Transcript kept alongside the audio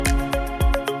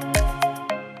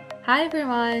Hi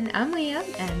everyone, I'm Liam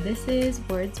and this is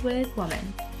Words with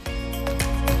Women.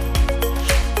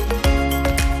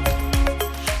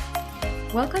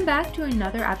 Welcome back to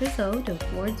another episode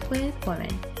of Words with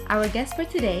Women. Our guest for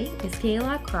today is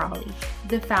Kayla Crawley,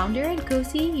 the founder and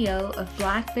co-CEO of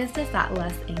Black Business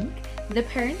Atlas Inc., the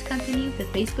parent company of the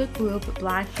Facebook group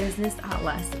Black Business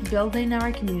Atlas, building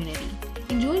our community.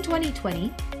 In June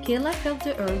 2020, Kayla felt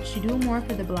the urge to do more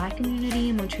for the Black community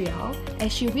in Montreal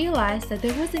as she realized that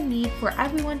there was a need for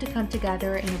everyone to come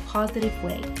together in a positive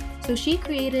way. So she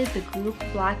created the group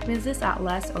Black Business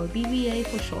Atlas, or BBA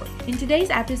for short. In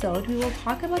today's episode, we will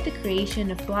talk about the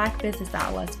creation of Black Business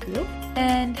Atlas Group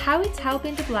and how it's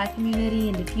helping the Black community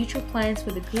and the future plans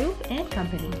for the group and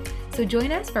company. So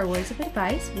join us for Words of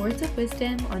Advice, Words of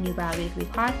Wisdom on your bi-weekly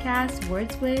podcast,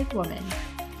 Words with Women.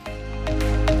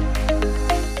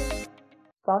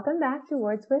 Welcome back to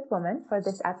Words with Women. For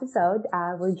this episode,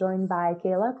 we're joined by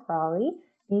Kayla Crawley,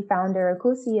 the founder and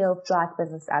co-CEO of Black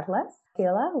Business Atlas.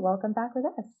 Kayla, welcome back with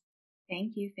us.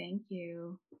 Thank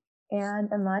you.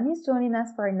 And Aman is joining us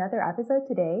for another episode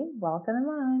today. Welcome,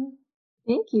 Aman.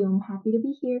 Thank you. I'm happy to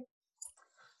be here.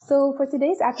 So for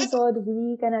today's episode,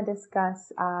 we're going to discuss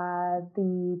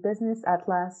the Business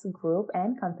Atlas group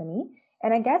and company.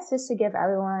 And I guess just to give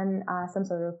everyone some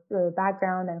sort of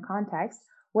background and context,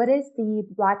 what is the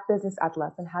Black Business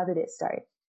Atlas and how did it start?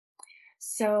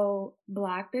 So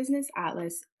Black Business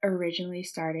Atlas originally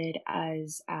started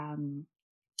as a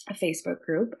Facebook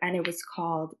group, and it was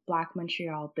called Black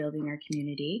Montreal Building Our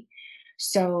Community.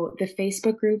 So the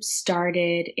Facebook group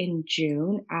started in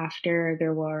June after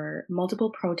there were multiple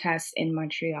protests in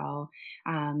Montreal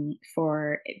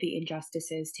for the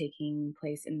injustices taking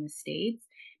place in the States,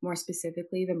 more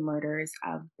specifically the murders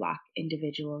of Black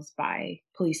individuals by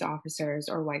police officers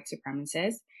or white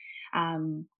supremacists.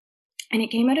 And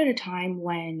it came out at a time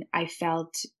when I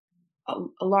felt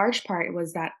a large part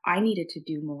was that I needed to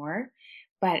do more,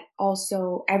 but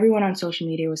also everyone on social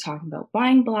media was talking about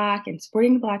buying Black and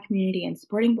supporting the Black community and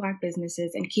supporting Black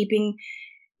businesses and keeping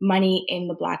money in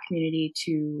the Black community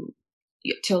to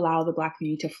allow the Black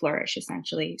community to flourish,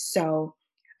 essentially. So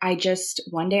I just,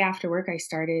 one day after work, I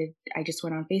just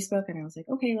went on Facebook and I was like,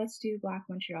 okay, let's do Black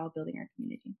Montreal Building Our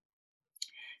Community.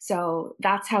 So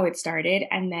that's how it started.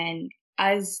 And then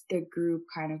as the group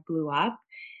kind of blew up,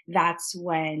 that's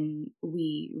when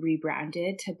we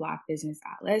rebranded to Black Business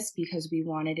Atlas because we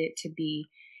wanted it to be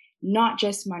not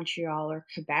just Montreal or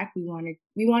Quebec. We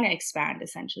want to expand,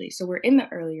 essentially. So we're in the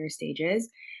earlier stages.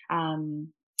 So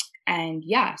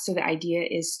the idea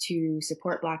is to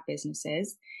support Black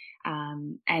businesses.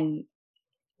 And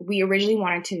we originally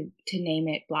wanted to name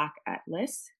it Black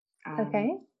Atlas.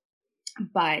 Okay.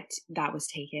 But that was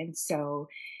taken. So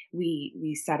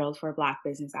we settled for Black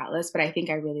Business Atlas, but I think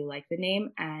I really like the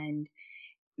name. And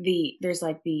there's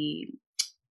like the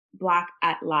Black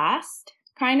at last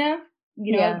kind of,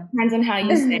 it depends on how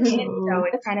you say it. So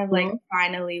it's kind of like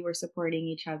finally we're supporting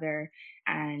each other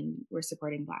and we're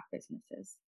supporting Black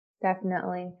businesses.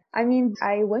 Definitely. I mean,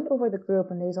 I went over the group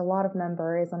and there's a lot of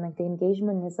members and like the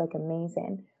engagement is like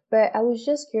amazing. But I was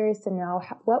just curious to know,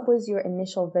 what was your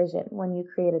initial vision when you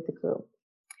created the group?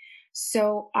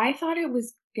 So I thought it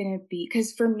was going to be,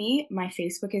 because for me, my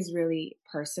Facebook is really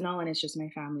personal and it's just my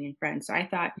family and friends. So I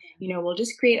thought, we'll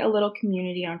just create a little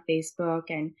community on Facebook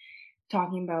and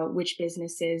talking about which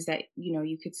businesses that,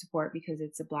 you could support because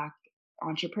it's a Black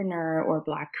entrepreneur or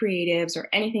Black creatives or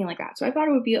anything like that. So I thought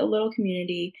it would be a little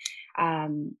community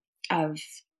of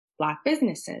Black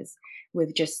businesses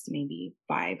with just maybe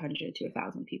 500 to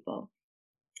 1,000 people.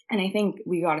 And I think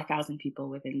we got 1,000 people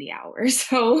within the hour.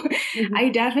 So I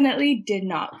definitely did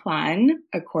not plan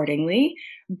accordingly,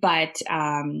 but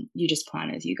you just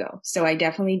plan as you go. So I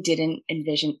definitely didn't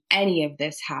envision any of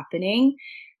this happening.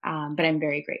 But I'm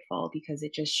very grateful because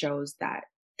it just shows that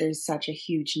there's such a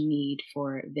huge need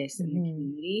for this in the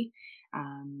community.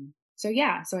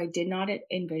 So I did not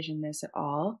envision this at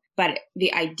all, but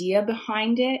the idea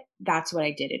behind it, that's what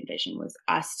I did envision, was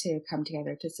us to come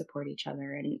together to support each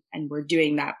other. And we're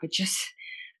doing that, but just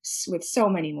with so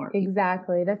many more people.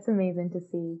 Exactly. That's amazing to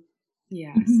see.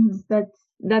 Yes.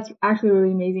 That's actually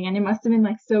really amazing. And it must have been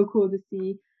like so cool to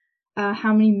see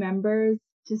how many members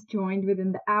just joined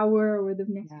within the hour or the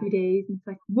next few days. And it's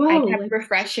like, whoa. I kept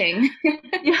refreshing.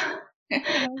 Yeah.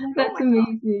 That's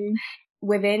amazing.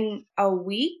 Within a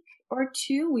week or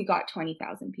two, we got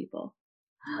 20,000 people.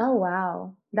 Oh,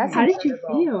 wow. That's how incredible. Did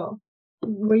you feel?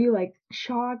 Were you like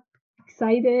shocked,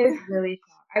 excited? I was really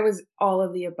shocked. I was all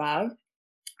of the above.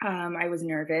 I was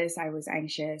nervous. I was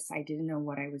anxious. I didn't know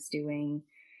what I was doing.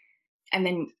 And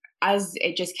then as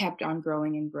it just kept on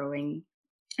growing and growing,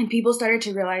 And people started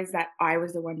to realize that I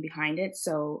was the one behind it.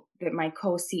 So that my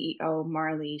co-CEO,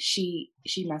 Marley, she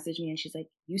messaged me and she's like,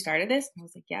 "You started this?" And I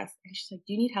was like, "Yes." And she's like,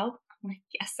 "Do you need help?" I'm like,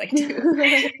 "Yes, I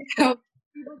do." So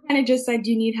people kind of just said,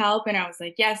 "Do you need help?" And I was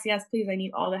like, "Yes, yes, please. I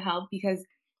need all the help," because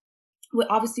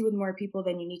obviously with more people,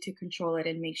 then you need to control it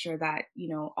and make sure that,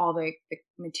 all the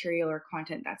material or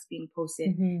content that's being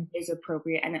posted Hmm. is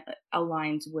appropriate and it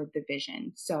aligns with the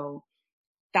vision. So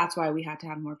that's why we had to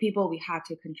have more people. We had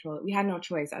to control it. We had no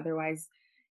choice. Otherwise,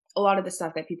 a lot of the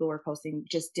stuff that people were posting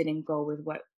just didn't go with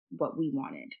what we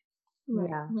wanted. Right,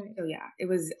 Yeah. right. So yeah, it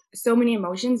was so many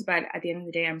emotions, but at the end of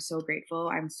the day, I'm so grateful.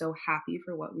 I'm so happy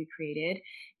for what we created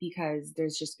because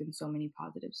there's just been so many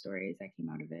positive stories that came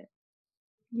out of it.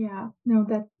 Yeah, no,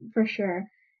 that's for sure.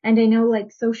 And I know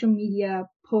like social media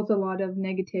pulls a lot of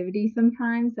negativity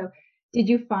sometimes. So did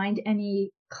you find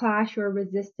any clash or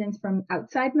resistance from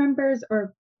outside members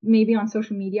or maybe on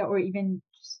social media or even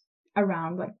just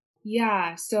around like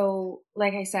Yeah, so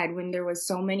like I said, when there was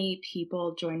so many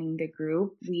people joining the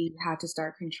group, we had to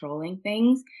start controlling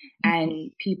things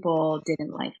and people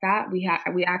didn't like that. We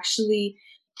actually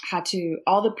had to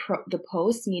all the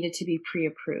posts needed to be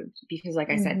pre-approved because like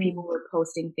I said, Hmm. people were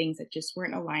posting things that just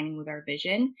weren't aligning with our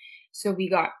vision. So we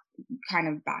got kind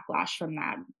of backlash from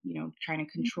that, trying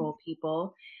to control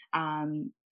people.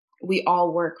 Um, we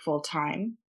all work full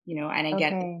time, and I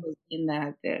get this Okay. was in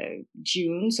the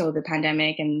June, so the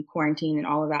pandemic and quarantine and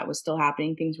all of that was still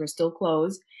happening. Things were still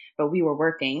closed, but we were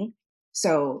working.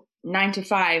 So 9 to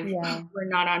 5, Yeah. we're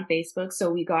not on Facebook.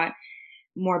 So we got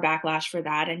more backlash for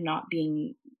that and not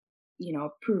being,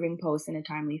 approving posts in a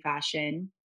timely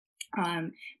fashion.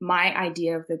 Um, my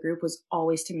idea of the group was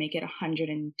always to make it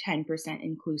 110%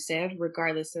 inclusive,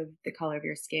 regardless of the color of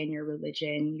your skin, your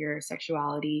religion, your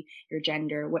sexuality, your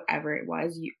gender, whatever it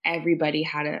was. Everybody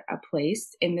had a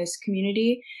place in this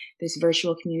community, this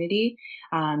virtual community.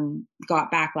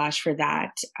 Got backlash for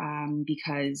that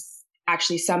because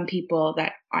actually some people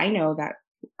that I know that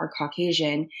are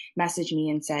Caucasian messaged me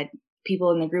and said,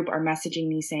 people in the group are messaging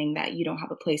me saying that you don't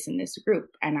have a place in this group.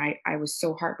 And I was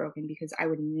so heartbroken because I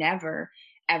would never,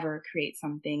 ever create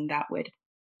something that would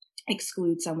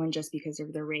exclude someone just because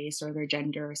of their race or their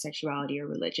gender or sexuality or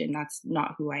religion. That's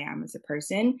not who I am as a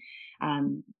person.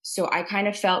 So I kind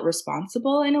of felt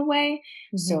responsible in a way.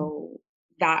 Hmm. So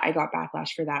that I got backlash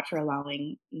for that, for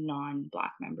allowing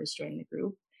non-Black members join the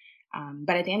group.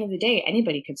 But at the end of the day,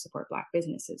 anybody could support Black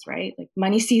businesses, right? Like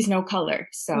money sees no color.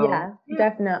 So Yeah,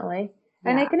 definitely.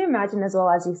 And I yeah. can imagine as well,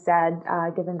 as you said,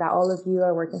 given that all of you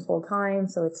are working full time,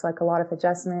 so it's like a lot of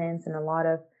adjustments and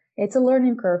it's a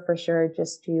learning curve for sure,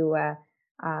 just to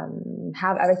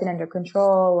have everything under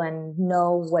control and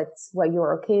know what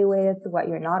you're okay with, what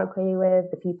you're not okay with,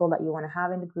 the people that you want to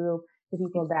have in the group, the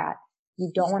people that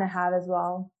you don't want to have as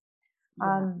well.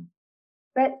 Yeah. Um,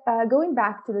 but going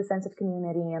back to the sense of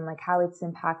community and like how it's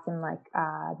impacting like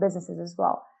businesses as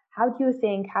well, how do you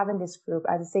think having this group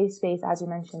as a safe space, as you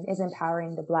mentioned, is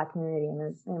empowering the Black community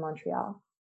in Montreal?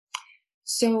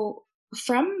 So,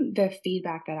 from the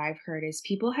feedback that I've heard, is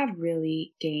people have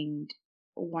really gained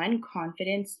one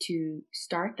confidence to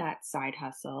start that side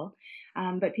hustle.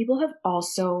 But people have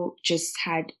also just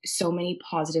had so many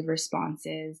positive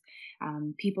responses.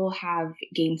 People have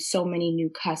gained so many new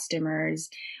customers.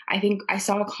 I think I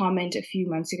saw a comment a few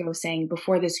months ago saying,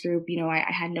 before this group, I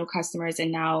had no customers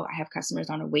and now I have customers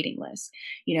on a waiting list.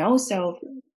 So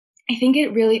I think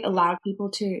it really allowed people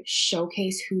to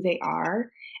showcase who they are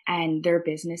and their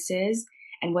businesses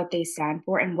and what they stand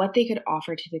for and what they could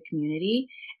offer to the community.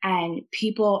 And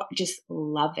people just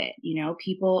love it.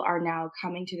 People are now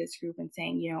coming to this group and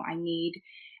saying, I need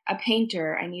a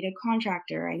painter, I need a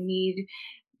contractor, I need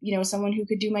someone who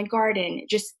could do my garden,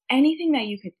 just anything that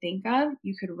you could think of,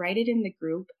 you could write it in the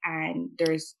group and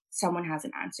there's someone has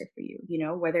an answer for you,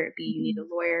 whether it be you need Mhm.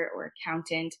 a lawyer or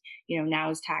accountant. Now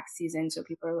is tax season, so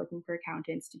people are looking for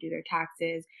accountants to do their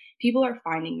taxes. People are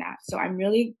finding that. So I'm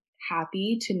really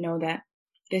happy to know that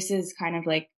this is kind of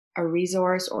like a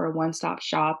resource or a one-stop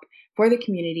shop for the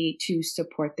community to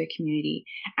support the community.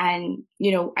 And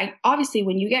I obviously,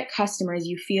 when you get customers,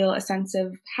 you feel a sense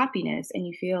of happiness and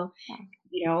you feel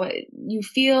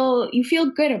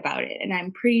good about it. And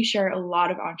I'm pretty sure a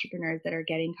lot of entrepreneurs that are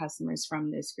getting customers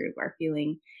from this group are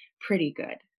feeling pretty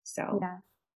good. So Yeah.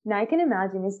 Now I can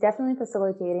imagine it's definitely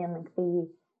facilitating like the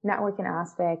networking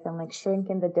aspect and like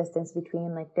shrinking the distance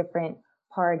between like different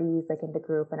parties, like in the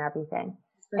group and everything.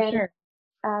 for And sure.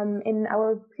 in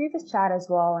our previous chat as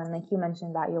well, and like you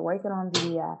mentioned that you're working on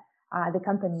the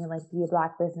company, like the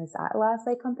Black Business Atlas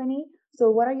like company. So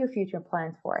what are your future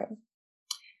plans for it?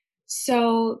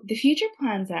 So the future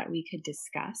plans that we could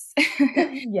discuss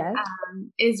Yes.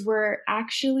 is we're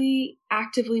actually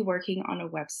actively working on a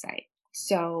website.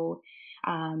 So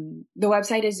the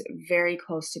website is very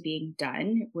close to being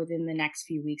done. Within the next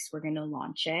few weeks, we're going to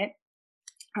launch it.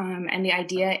 And the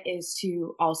idea is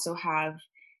to also have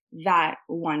that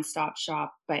one-stop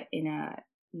shop, but in a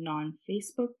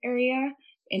non-Facebook area,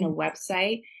 in a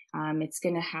website. It's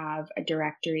going to have a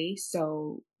directory.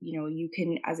 So, you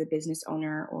can, as a business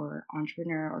owner or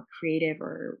entrepreneur or creative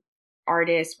or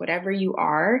artist, whatever you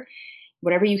are,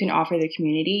 whatever you can offer the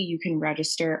community, you can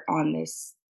register on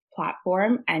this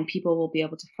platform and people will be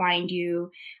able to find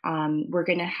you. We're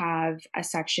going to have a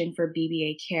section for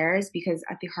BBA Cares because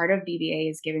at the heart of BBA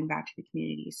is giving back to the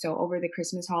community. So over the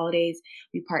Christmas holidays,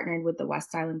 we partnered with the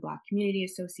West Island Black Community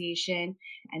Association,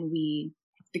 and the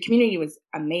community was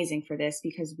amazing for this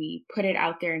because we put it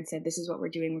out there and said, this is what we're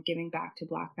doing. We're giving back to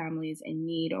Black families in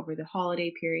need over the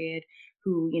holiday period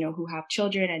who have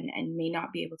children and may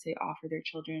not be able to offer their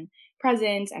children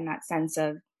presents and that sense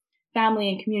of family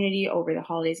and community over the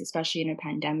holidays, especially in a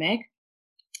pandemic.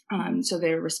 So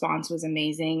their response was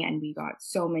amazing, and we got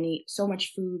so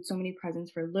much food, so many presents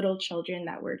for little children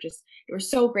that they were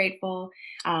so grateful.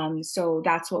 So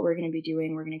that's what we're going to be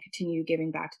doing. We're going to continue giving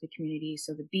back to the community.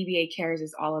 So the BBA Cares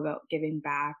is all about giving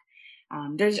back.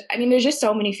 There's just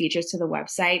so many features to the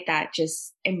website that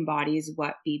just embodies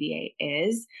what BBA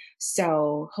is.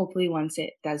 So hopefully once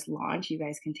it does launch, you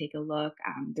guys can take a look.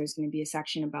 There's going to be a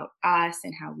section about us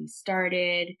and how we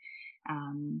started,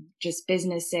 just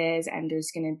businesses, and you're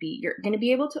going to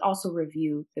be able to also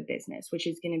review the business, which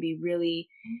is going to be really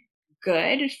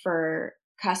good for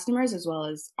customers as well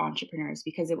as entrepreneurs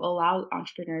because it will allow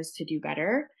entrepreneurs to do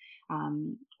better,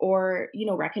 or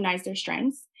recognize their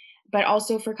strengths, but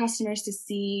also for customers to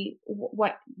see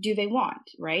what do they want,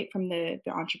 right, from the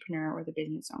entrepreneur or the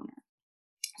business owner.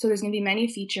 So there's going to be many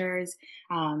features,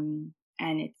 and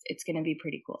it's going to be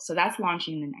pretty cool. So that's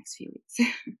launching in the next few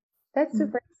weeks. That's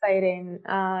super exciting.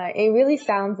 It really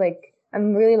sounds like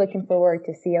I'm really looking forward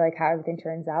to see like how everything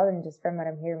turns out. And just from what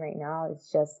I'm hearing right now, it's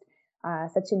just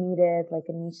such a needed, like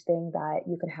a niche thing that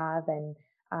you could have and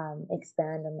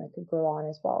expand and like grow on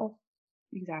as well.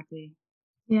 Exactly.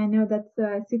 Yeah, no,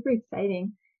 that's super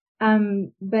exciting.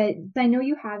 But I know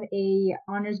you have a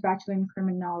honors bachelor in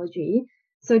criminology.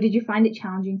 So did you find it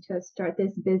challenging to start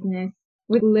this business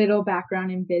with little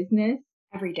background in business?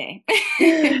 Every day.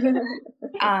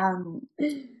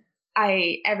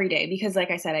 Every day, because like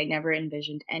I said, I never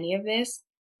envisioned any of this.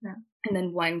 Yeah. And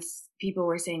then once people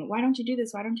were saying, why don't you do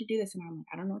this? Why don't you do this? And I'm like,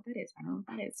 I don't know what that is. I don't know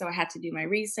what that is. So I had to do my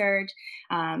research.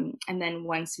 And then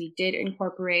once we did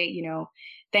incorporate,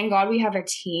 thank God we have a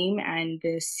team, and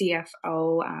the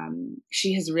CFO,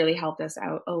 she has really helped us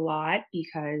out a lot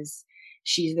because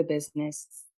she's the business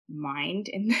mind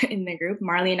in the group.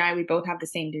 Marley and I, we both have the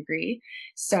same degree.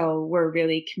 So we're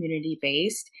really community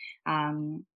based.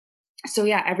 So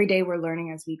yeah, every day we're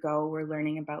learning as we go. We're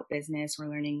learning about business. We're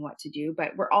learning what to do,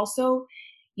 but we're also,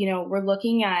 we're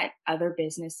looking at other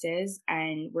businesses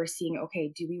and we're seeing,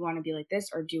 okay, do we want to be like this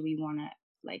or do we want to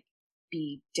like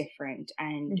be different?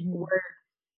 And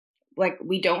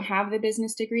we don't have the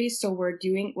business degree. So we're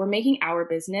making our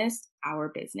business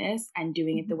and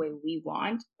doing it the way we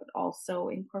want, but also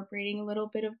incorporating a little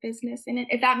bit of business in it,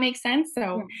 if that makes sense.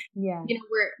 So, yeah,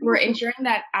 we're ensuring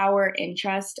that our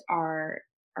interests are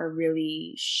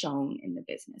really shown in the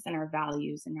business, and our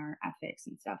values and our ethics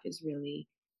and stuff is really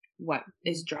what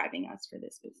is driving us for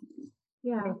this business.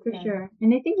 Yeah, for sure.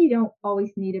 And I think you don't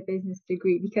always need a business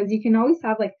degree because you can always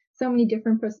have like so many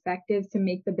different perspectives to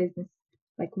make the business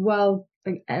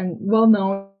and well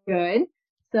known good.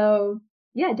 So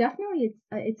yeah, definitely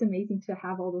it's amazing to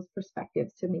have all those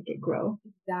perspectives to make it grow.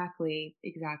 Exactly.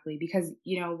 Because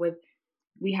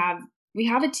we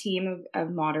have a team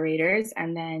of moderators,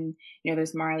 and then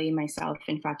there's Marley, myself,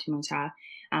 and Fatumata,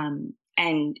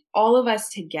 and all of us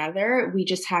together, we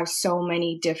just have so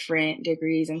many different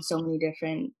degrees and so many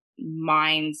different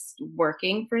minds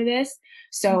working for this.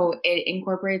 So it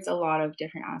incorporates a lot of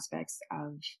different aspects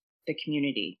of the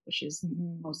community, which is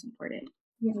most important.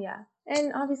 Yeah.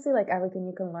 And obviously, like everything,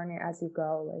 you can learn it as you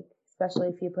go, like especially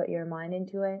if you put your mind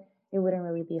into it. It wouldn't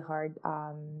really be hard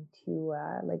to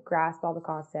like grasp all the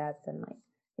concepts and like,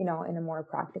 in a more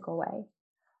practical way.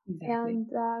 Exactly.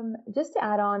 And just to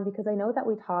add on, because I know that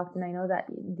we talked, and I know that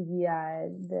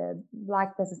the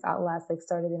Black Business Atlas like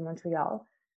started in Montreal.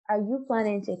 Are you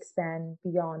planning to expand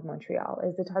beyond Montreal?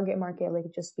 Is the target market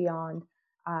like just beyond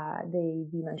the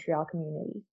Montreal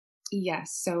community?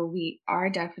 Yes. So we are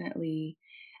definitely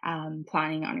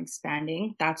planning on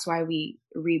expanding. That's why we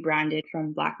rebranded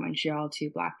from Black Montreal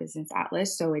to Black Business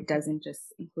Atlas, so it doesn't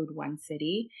just include one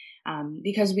city.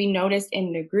 Because we noticed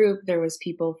in the group there was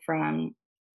people from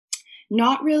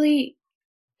not really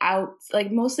out,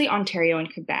 like mostly Ontario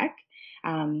and Quebec.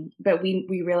 But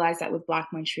we realized that with Black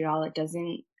Montreal, it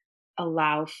doesn't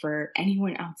allow for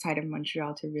anyone outside of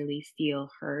Montreal to really feel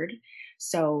heard.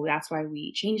 So that's why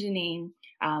we changed the name.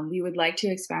 We would like to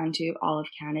expand to all of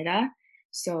Canada.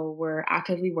 So we're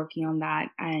actively working on that.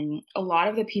 And a lot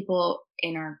of the people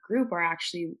in our group are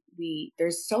actually,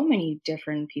 there's so many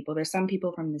different people. There's some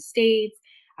people from the States,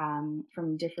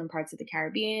 from different parts of the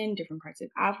Caribbean, different parts of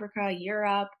Africa,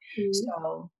 Europe.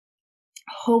 So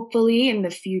hopefully in the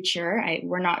future,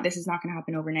 this is not going to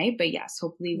happen overnight, but yes,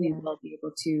 hopefully we will be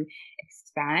able to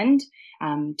expand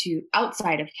to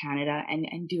outside of Canada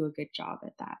and do a good job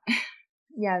at that.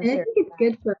 Yeah, and I think it's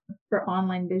good for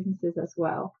online businesses as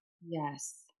well.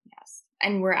 Yes.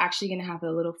 And we're actually going to have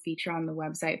a little feature on the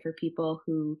website for people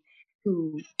who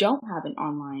don't have an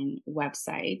online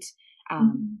website.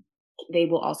 They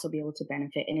will also be able to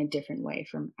benefit in a different way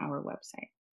from our website.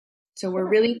 So we're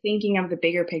really thinking of the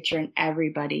bigger picture and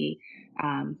everybody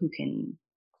who can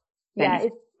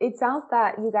benefit. Yeah, it sounds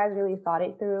that you guys really thought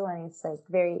it through, and it's like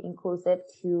very inclusive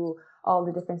to all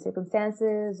the different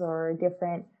circumstances or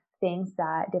different things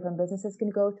that different businesses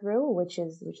can go through, which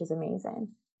is amazing.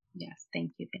 Yes,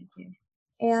 thank you.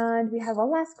 And we have one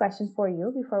last question for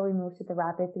you before we move to the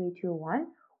rapid 3, 2, 1.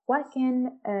 What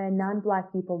can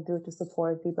non-Black people do to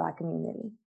support the Black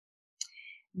community?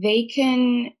 They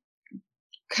can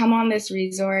come on this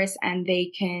resource and they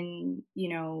can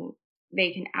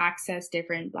access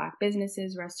different Black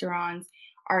businesses, restaurants,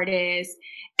 artists,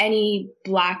 any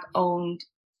Black owned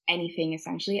anything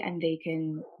essentially, and they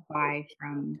can buy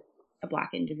from a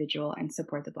Black individual and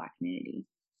support the Black community.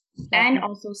 And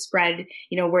also spread,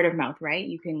 word of mouth, right?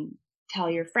 You can tell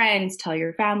your friends, tell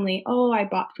your family, oh, I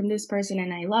bought from this person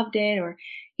and I loved it. Or,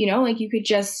 you could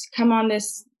just come on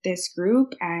this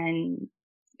group, and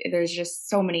there's just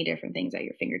so many different things at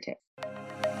your fingertips.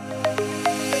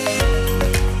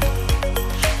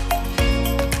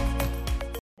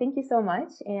 Thank you so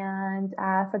much. And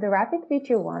for the rapid 3,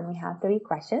 2, 1, we have 3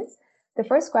 questions. The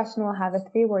first question will have a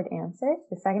 3-word answer.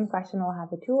 The second question will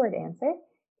have a 2-word answer.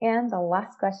 And the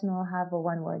last question will have a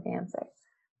 1-word answer.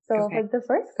 So for the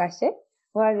first question,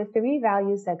 what are the 3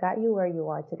 values that got you where you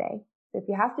are today? If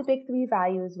you have to pick 3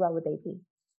 values, what would they be?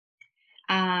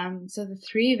 So the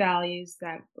 3 values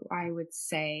that I would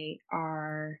say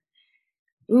are,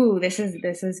 this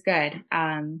is good.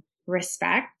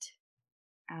 Respect,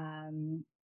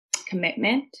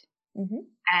 commitment,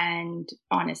 and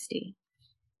honesty.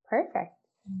 Perfect.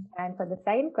 And for the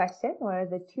second question, what are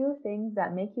the 2 things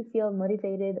that make you feel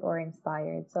motivated or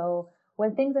inspired? So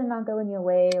when things are not going your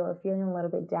way or feeling a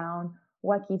little bit down,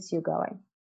 what keeps you going?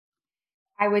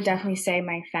 I would definitely say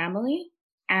my family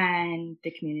and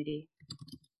the community.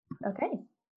 Okay.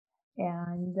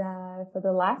 And for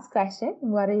the last question,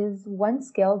 what is one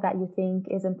skill that you think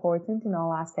is important in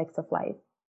all aspects of life?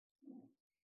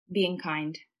 Being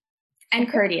kind and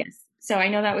courteous. So I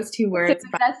know that was 2 words.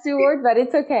 That's 2 words, but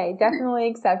it's okay. Definitely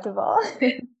acceptable.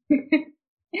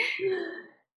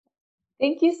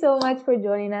 Thank you so much for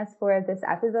joining us for this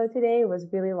episode today. It was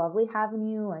really lovely having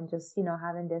you and just,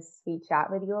 having this sweet chat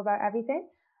with you about everything.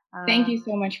 Thank you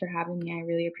so much for having me. I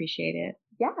really appreciate it.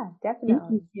 Yeah, definitely.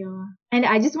 Thank you, Kayla. And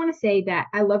I just want to say that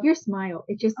I love your smile.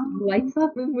 It just lights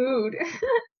up the mood.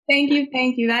 Thank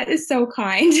you. That is so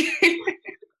kind.